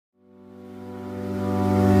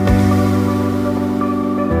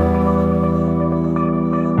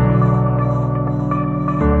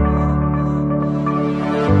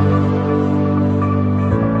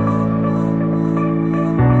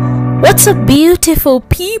So beautiful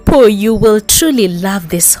people, you will truly love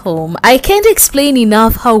this home. I can't explain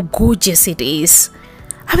enough how gorgeous it is.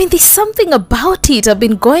 I mean, there's something about it. I've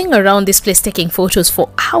been going around this place taking photos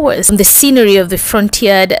for hours. From the scenery of the front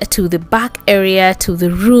yard to the back area to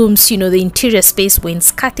the rooms, you know, the interior space,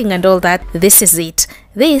 wainscoting and all that. This is it.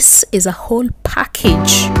 This is a whole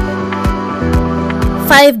package.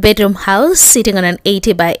 5-bedroom house sitting on an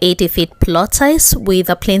 80 by 80 feet plot size with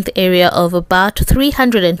a plinth area of about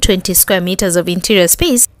 320 square meters of interior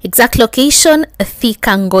space. Exact location,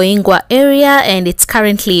 Thika, Ngoingwa area, and it's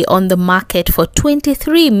currently on the market for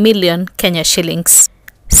 23 million Kenya shillings.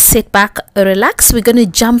 Sit back, relax. We're gonna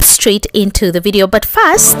jump straight into the video, but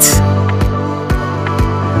first,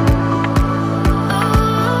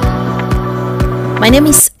 my name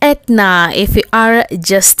is Edna. If you are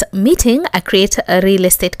just meeting, I create a real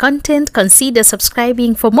estate content. Consider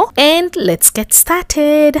subscribing for more, and let's get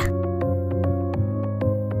started.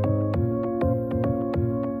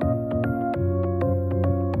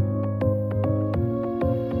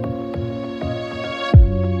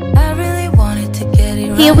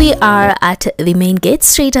 Here we are at the main gate.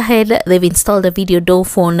 Straight ahead, they've installed a video door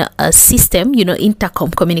phone system, you know,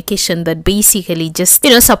 intercom communication that basically just,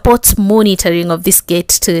 you know, supports monitoring of this gate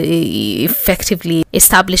to effectively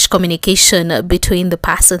establish communication between the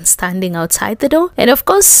person standing outside the door and, of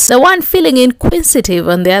course, the one feeling inquisitive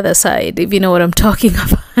on the other side, if you know what I'm talking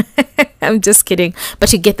about. I'm just kidding,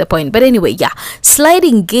 but you get the point. But anyway, yeah,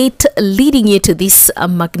 sliding gate leading you to this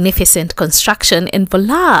magnificent construction, and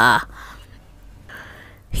voila!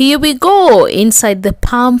 Here we go inside the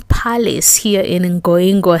Palm Palace here in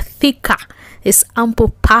Ngoingwa, Thika. There's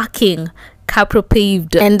ample parking, capro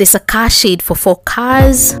paved, and there's a car shade for 4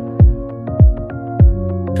 cars.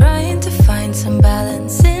 Trying to find some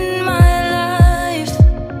balance in my life,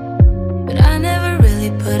 but I never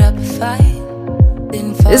really put up a fight.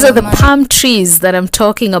 These are the palm trees that I'm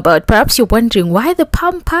talking about. Perhaps you're wondering, why the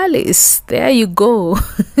Palm Palace? There you go.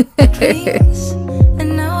 Dreams,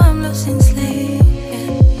 and now I'm losing sleep.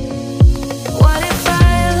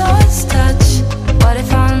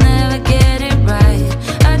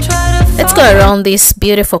 Let's go around this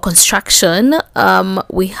beautiful construction.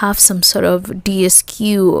 We have some sort of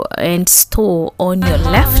DSQ and store on your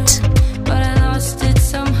left. But I lost it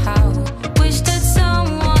somehow. Wish that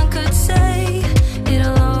someone could say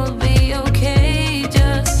it'll all be okay.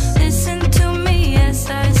 Just listen to me as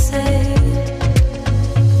I say.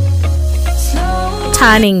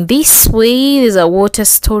 Turning this way, there's a water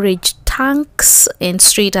storage tanks, and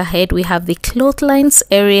straight ahead we have the clotheslines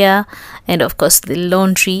area and of course the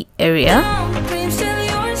laundry area.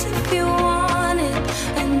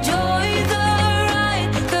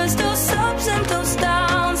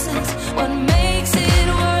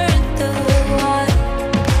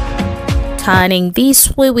 Turning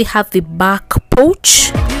this way, we have the back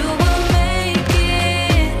porch.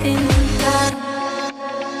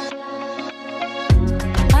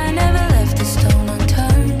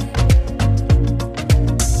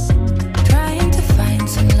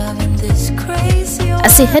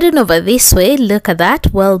 As you're heading over this way, look at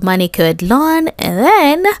that well manicured lawn, and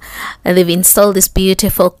then they've installed these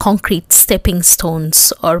beautiful concrete stepping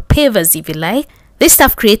stones, or pavers if you like. This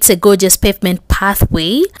stuff creates a gorgeous pavement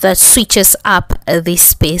pathway that switches up this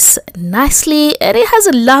space nicely, and it has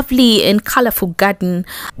a lovely and colorful garden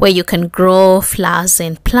where you can grow flowers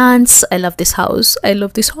and plants. I love this house. I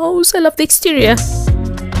love this house. I love the exterior.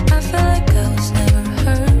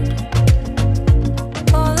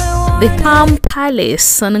 The Palm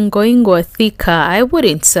Palace on Ngoingwa, Thika. I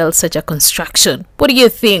wouldn't sell such a construction. What do you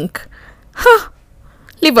think? Huh?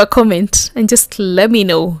 Leave a comment and just let me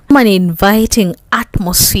know. An inviting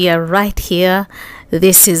atmosphere right here.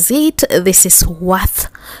 This is it. This is worth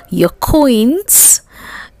your coins,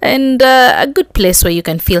 and a good place where you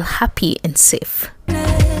can feel happy and safe.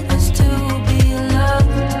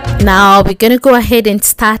 Now we're gonna go ahead and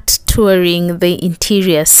start touring the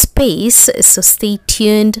interior space, so stay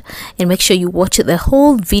tuned and make sure you watch the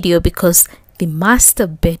whole video, because the master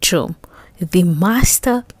bedroom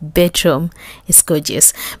is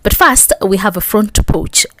gorgeous. But first, we have a front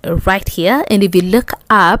porch right here, and if you look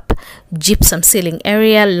up, gypsum ceiling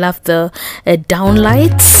area. Love the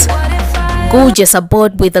downlights. Gorgeous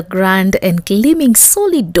abode with a grand and gleaming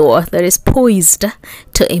solid door that is poised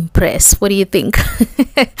to impress. What do you think?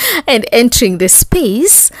 And entering the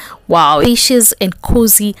space, wow, spacious and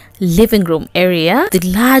cozy living room area. The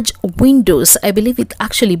large windows, I believe it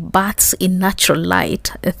actually baths in natural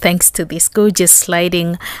light thanks to these gorgeous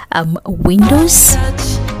sliding windows.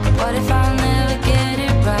 What if I'll never get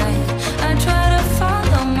it right? I try to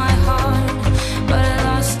follow my heart, but I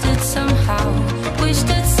lost it somehow. Wish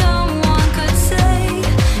that someone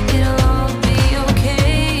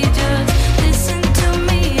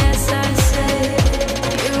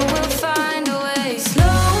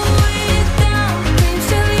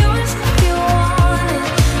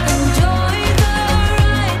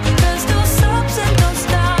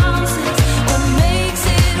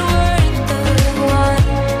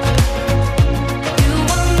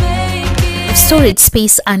storage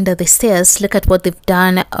space under the stairs. Look at what they've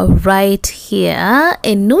done right here,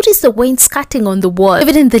 and notice the wainscoting on the wall,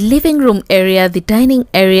 even in the living room area, the dining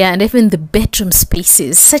area, and even the bedroom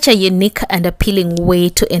spaces. Such a unique and appealing way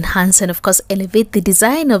to enhance and of course elevate the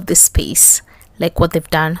design of the space, like what they've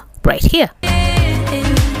done right here.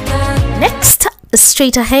 Next,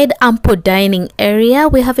 straight ahead, ample dining area.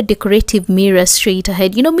 We have a decorative mirror straight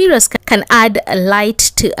ahead. You know, mirrors can add a light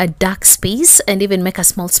to a dark space and even make a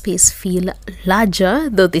small space feel larger,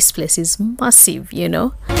 though this place is massive, you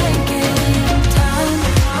know.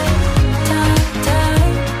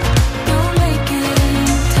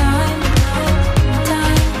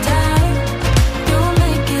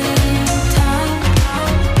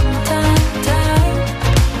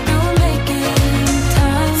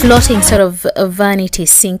 Floating sort of a vanity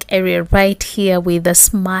sink area right here with a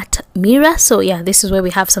smart mirror. So yeah, this is where we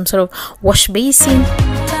have some sort of wash basin.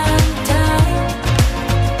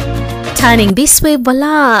 Turning this way,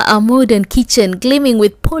 voila, a modern kitchen gleaming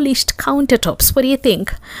with polished countertops. What do you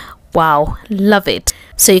think? Wow, love it.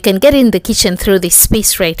 So you can get in the kitchen through this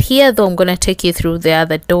space right here, though I'm gonna take you through the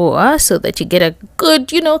other door so that you get a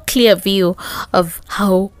good, you know, clear view of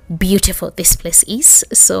how beautiful this place is.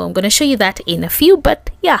 So I'm gonna show you that in a few,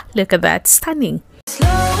 but yeah, look at that, stunning.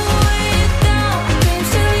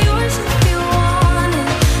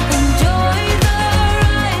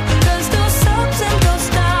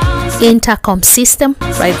 Intercom system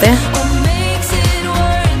right there.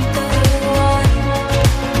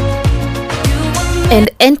 And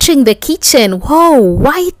entering the kitchen, whoa,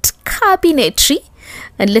 white cabinetry,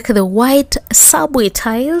 and look at the white subway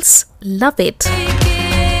tiles. Love it.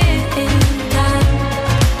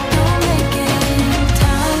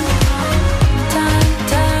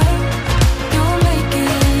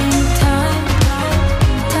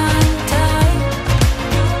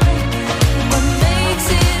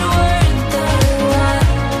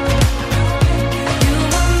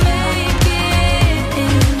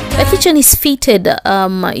 The kitchen is fitted,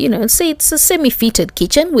 you know, say it's a semi-fitted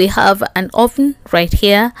kitchen. We have an oven right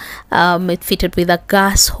here, it's fitted with a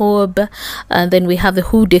gas hob, and then we have the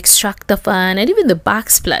hood extractor fan and even the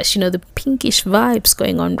backsplash, you know, the pinkish vibes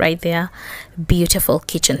going on right there. Beautiful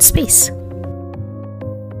kitchen space.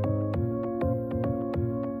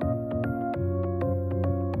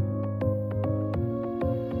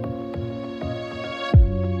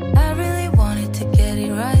 I really wanted to get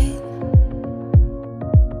it right.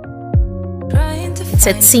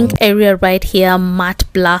 It's sink area right here, matte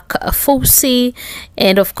black faucet,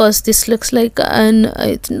 and of course this looks like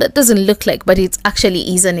that doesn't look like, but it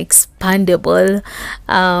actually is an expandable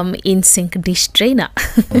in-sink dish drainer.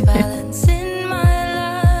 Balance in my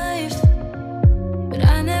life, but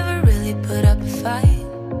I never really put up a fight.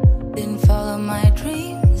 Didn't follow my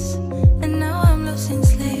dreams, and now I'm losing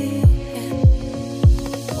sleep.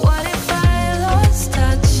 What if I lost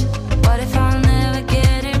touch? What if I'll never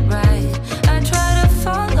get it right? I try to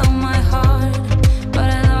follow my heart, but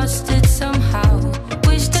I lost it somehow.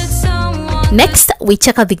 Wish that someone. Next, we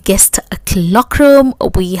check out the guest clock room.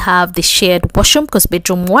 We have the shared washroom because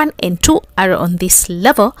bedroom 1 and 2 are on this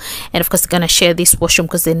level, and of course they're gonna share this washroom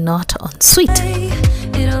because they're not en suite.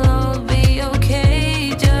 It'll all be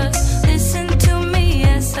okay. Just listen to me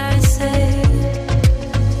as I say.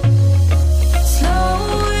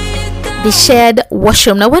 Slow it down. The shared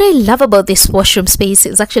washroom. Now what I love about this washroom space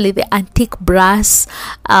is actually the antique brass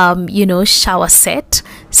you know, shower set.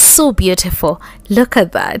 So beautiful. Look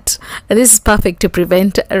at that. And this is perfect to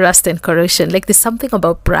prevent rust and corrosion. Like, there's something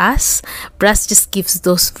about brass just gives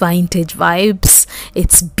those vintage vibes.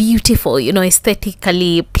 It's beautiful, you know,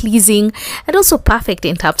 aesthetically pleasing, and also perfect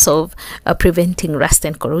in terms of preventing rust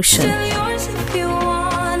and corrosion. Still yours if you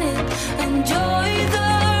want it. Enjoy the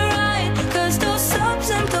ride, 'cause those ups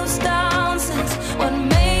and those downs is what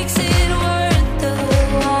makes it worth the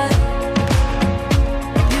while.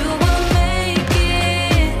 You will make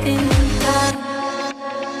it in time.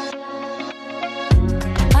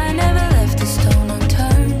 I never left a stone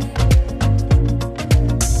unturned,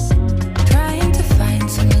 trying to find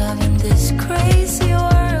some love in this crazy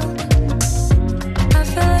world. I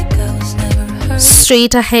feel like I was never hurt.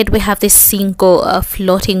 Straight ahead, we have this single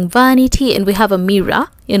floating vanity, and we have a mirror,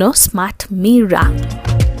 you know, smart mirror.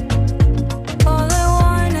 All I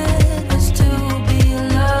wanted was to be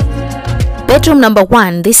loved. Bedroom number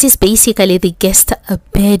 1. This is basically the guest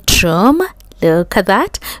bedroom. Look at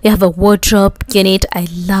that. We have a wardrobe unit. I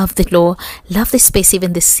love the floor, love the space,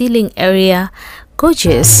 even the ceiling area.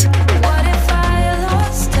 Gorgeous. What if I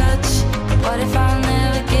lost touch? What if I'll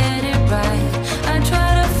never get it right? I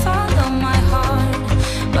try to follow my heart,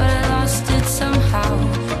 but I lost it somehow.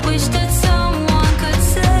 Wish that someone could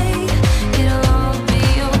say it'll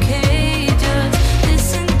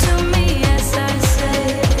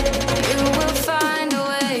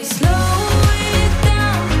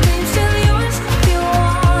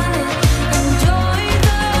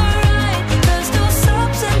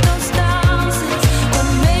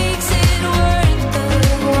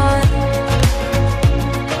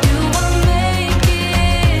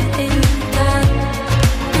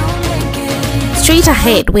Straight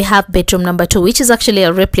ahead, we have bedroom number 2, which is actually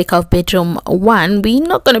a replica of bedroom 1. We're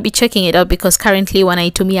not going to be checking it out because currently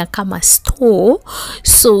wanaitumia kama store.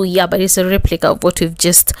 So yeah, but it's a replica of what we've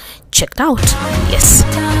just checked out. Yes.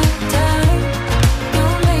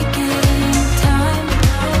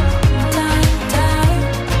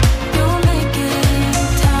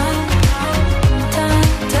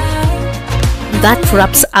 That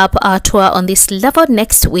wraps up our tour on this level.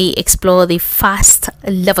 Next, we explore the first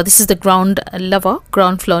level. This is the ground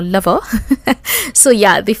floor level. So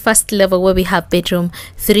yeah, the first level where we have bedroom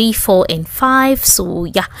 3, 4 and 5. So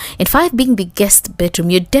yeah, and 5 being the guest bedroom.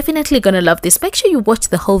 You're definitely gonna love this. Make sure you watch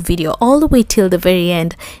the whole video all the way till the very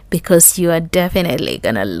end because you are definitely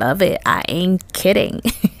gonna love it. I ain't kidding.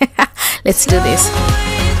 Let's do this.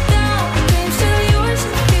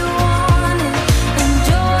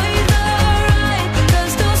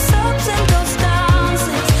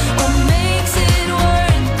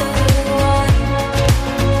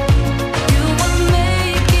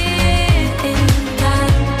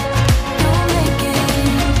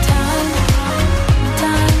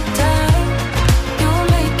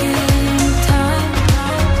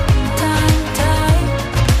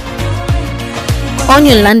 On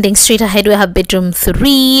your landing, straight ahead we have bedroom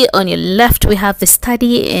 3. On your left we have the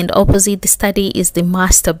study, and opposite the study is the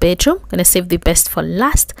master bedroom. I'm gonna save the best for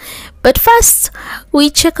last, but first we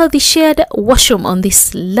check out the shared washroom on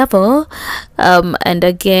this level. And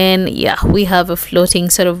again, yeah, we have a floating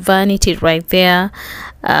sort of vanity right there,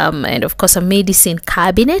 and of course a medicine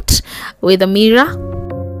cabinet with a mirror.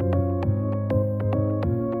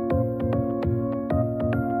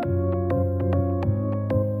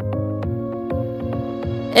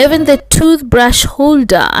 Even the toothbrush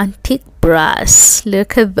holder, antique brass,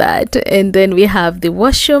 look at that. And then we have the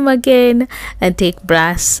washroom again, antique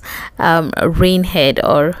brass, rain head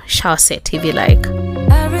or shower set if you like.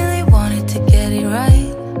 I really wanted to get it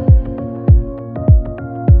right,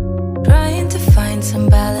 trying to find some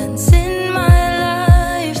balance in my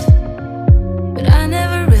life, but I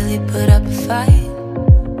never really put up a fight,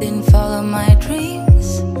 didn't follow my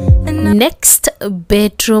dreams. Next,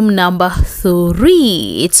 bedroom number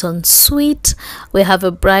 3. It's en suite. We have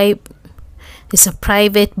a it's a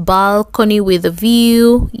private balcony with a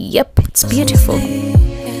view. Yep, it's beautiful.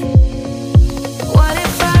 What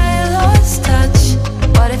if I lost touch?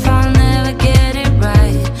 What if I'll never get it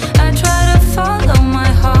right? I try to follow my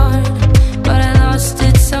heart, but I lost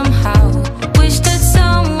it somehow. Wish that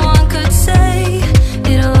someone could say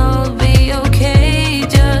it'll all be okay.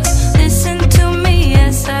 Just listen to me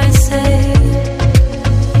as I say.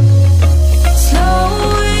 Slow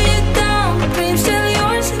it down, dreams still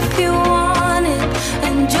yours if you want it.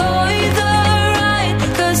 Enjoy the ride,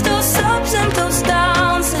 'cause those ups and those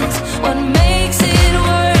downs is what makes it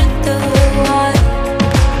worth the while.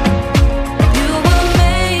 You will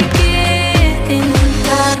make it in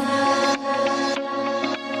time.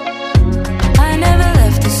 I never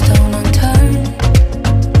left a stone unturned,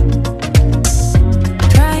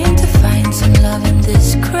 trying to find some love in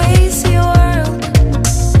this crazy world.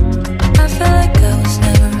 I feel like I was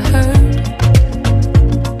never heard.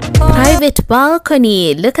 Private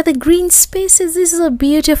balcony. Look at the green spaces. This is a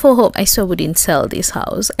beautiful home. I swear I wouldn't sell this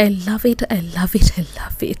house. I love it. I love it. I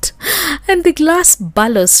love it. And the glass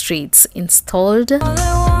balustrades installed. All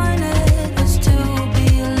I wanted was to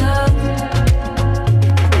be loved.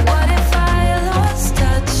 What if I lost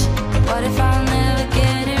touch? What if I'll never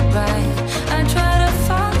get it right? I try to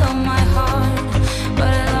follow my heart,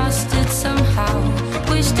 but I lost it somehow.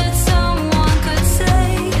 Wish that someone could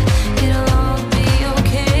say it'll all be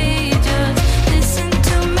okay. Just listen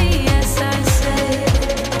to me as I say.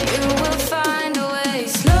 You will find a way.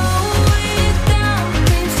 Slow it down,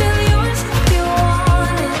 dreams still yours if you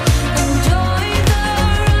want it. Enjoy the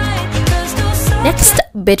ride, 'cause those Next,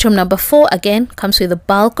 bedroom number 4 again comes with a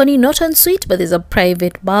balcony, not en suite, but there's a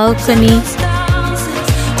private balcony. downs is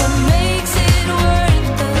what makes it worth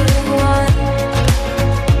the while.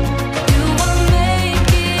 You will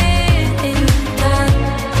make it in time.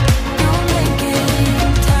 You'll make it in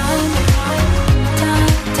time.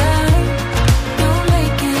 Time. You'll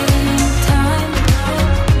make it in time.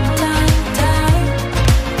 Time.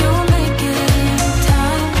 You'll make it in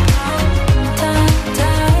time.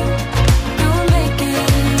 Time. You'll make it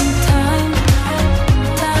in time.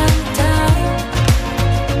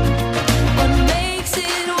 What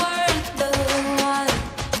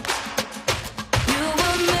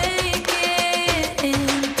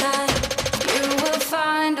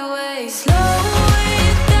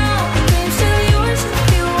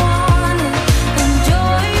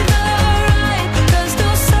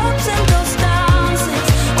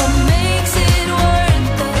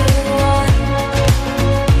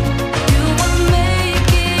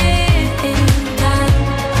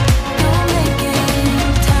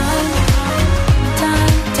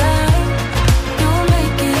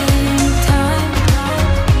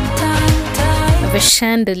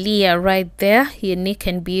chandelier right there, unique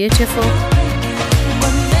and beautiful.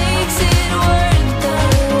 What makes it worth the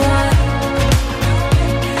while?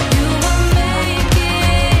 You will make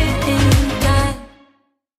it in time.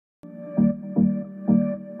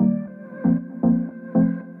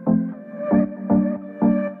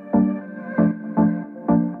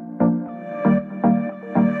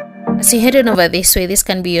 So heading over this way, this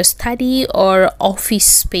can be your study or office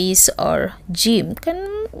space or gym. Can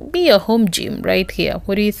be your home gym right here.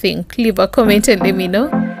 What do you think? Leave a comment and let me know.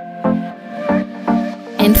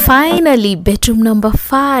 And finally, bedroom number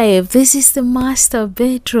 5. This is the master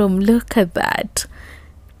bedroom. Look at that.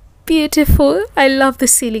 Beautiful. I love the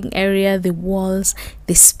ceiling area, the walls,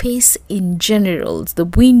 the space in general, the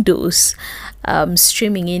windows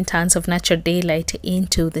streaming in tons of natural daylight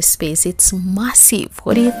into the space. It's massive.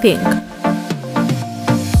 What do you think?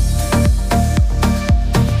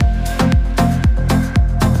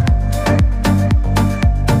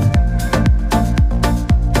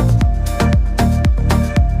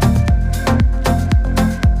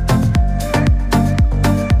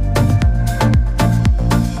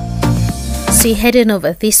 See, heading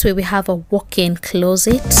over this way, we have a walk-in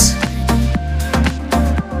closet.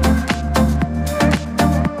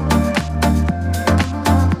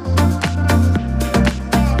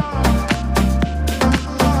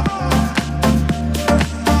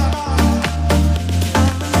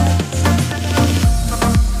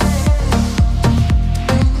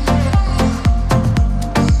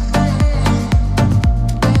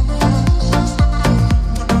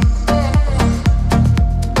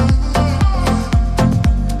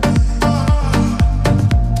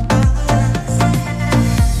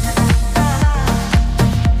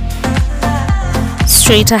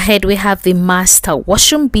 Straight ahead, we have the master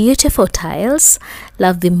washroom. Beautiful tiles.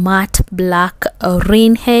 Love the matte black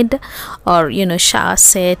rain head, or shower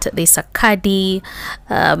set. There's a caddy,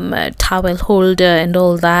 towel holder and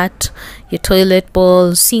all that. Your toilet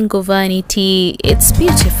bowl, single vanity. It's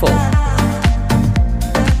beautiful.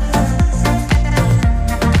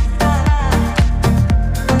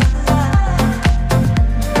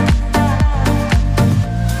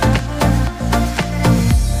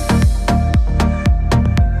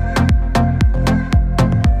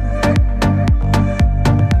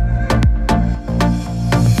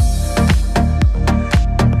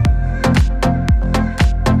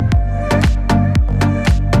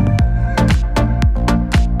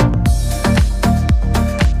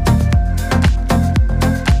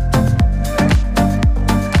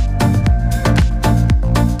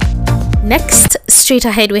 Next, straight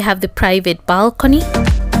ahead, we have the private balcony.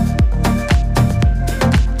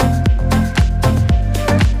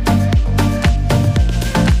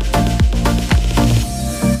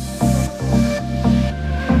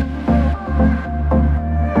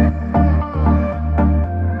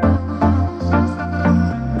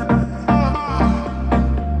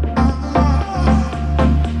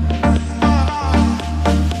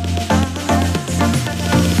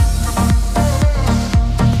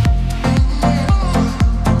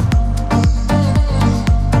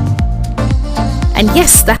 And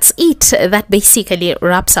yes, that's it. That basically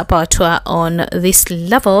wraps up our tour on this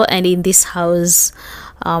level and in this house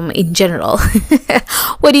in general.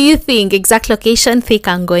 What do you think? Exact location,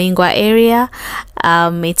 Thika, Ngoingwa area.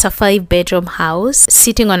 It's a 5-bedroom house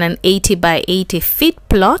sitting on an 80 by 80 feet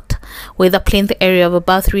plot with a plinth area of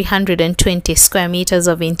about 320 square meters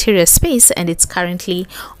of interior space, and it's currently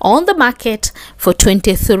on the market for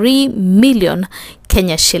 23 million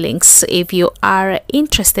Kenya shillings. If you are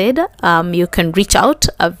interested, you can reach out.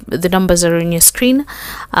 The numbers are on your screen.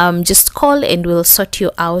 Just call and we'll sort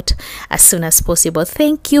you out as soon as possible.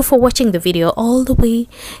 Thank you for watching the video all the way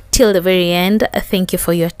till the very end. Thank you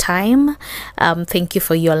for your time. Thank you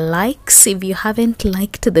for your likes. If you haven't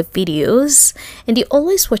liked the videos and you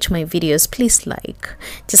always watch my videos, please like.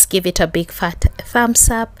 Just give it a big fat thumbs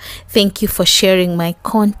up. Thank you for sharing my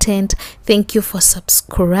content. Thank you for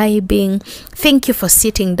subscribing. Thank you for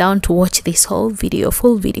sitting down to watch this whole video,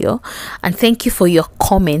 full video. And thank you for your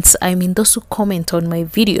comments. I mean, those who comment on my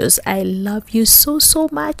videos, I love you so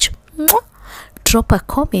much. Mwah! Drop a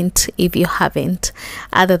comment if you haven't.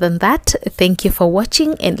 Other than that, thank you for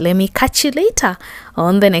watching, and let me catch you later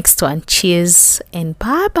on the next one. Cheers and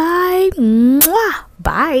bye bye. Mwah!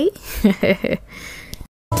 Bye.